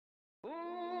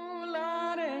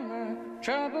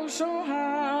trouble so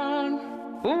hard.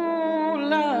 Ooh,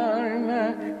 Lord,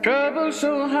 my trouble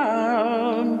so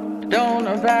hard. Don't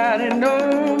nobody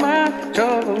know my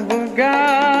trouble but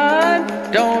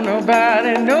God. Don't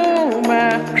nobody know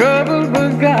my trouble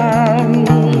but God.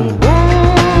 Ooh,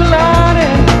 Lord,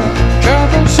 my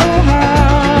trouble so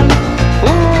hard. Ooh,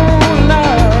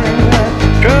 Lord, my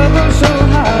trouble so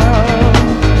hard.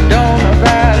 Don't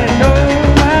nobody know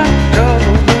my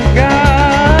trouble but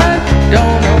God.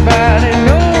 Don't nobody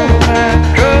know my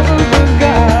trouble but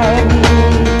God.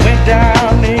 Went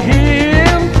down the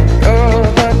hill the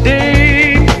other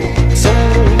day, so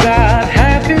got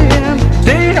happy and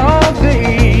stayed all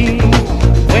day.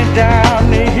 Went down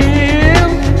the hill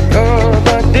the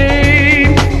other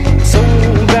day, so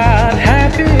got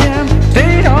happy and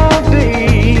stayed all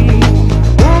day.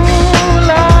 Ooh,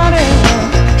 Lord,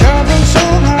 trouble so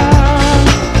hard.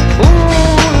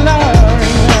 Ooh, Lord,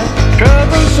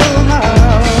 trouble so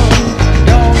hard.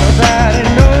 Don't nobody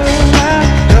know my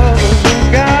trouble but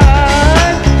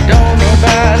God. Don't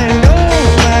nobody know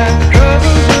my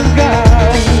trouble but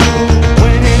God.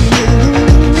 Went in the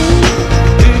room,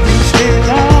 didn't stay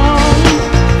long.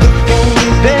 Looked on the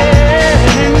bed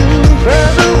and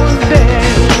brother was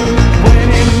dead.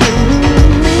 Went in the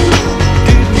room,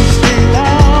 didn't stay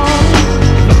long.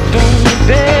 Looked on the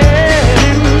bed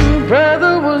and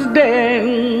brother was dead.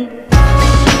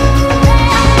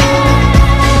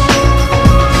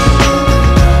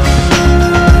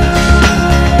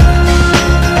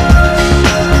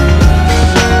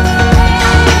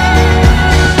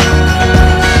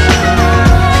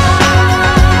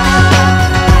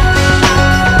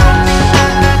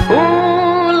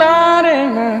 Ooh, Lord,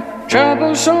 my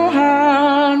trouble so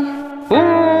hard.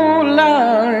 Ooh,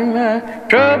 Lord, my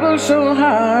trouble so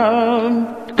hard.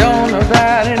 Don't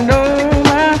nobody know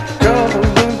my trouble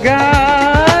but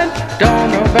God. Don't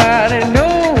nobody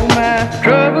know my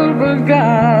trouble but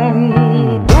God.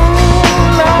 Ooh,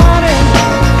 Lord, my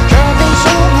trouble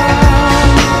so hard.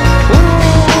 Ooh,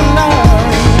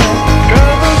 Lord, my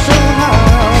trouble so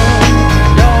hard.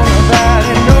 Don't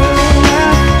nobody know my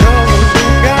trouble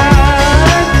but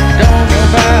God. Don't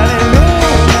nobody know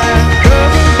my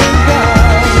trouble but God.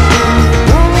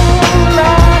 Ooh,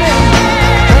 Lord, my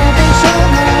trouble so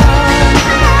hard.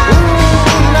 Ooh,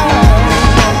 Lord, my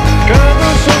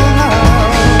trouble so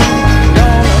hard.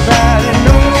 Don't nobody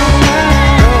know my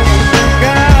trouble but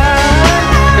God.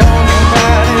 Don't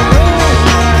nobody know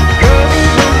my trouble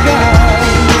but God.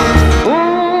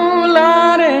 Ooh,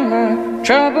 Lord, my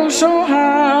trouble so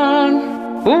hard.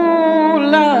 Ooh,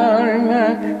 Lord, my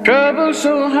trouble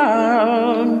so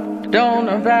hard. Don't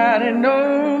nobody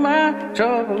know my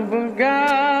trouble but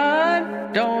God.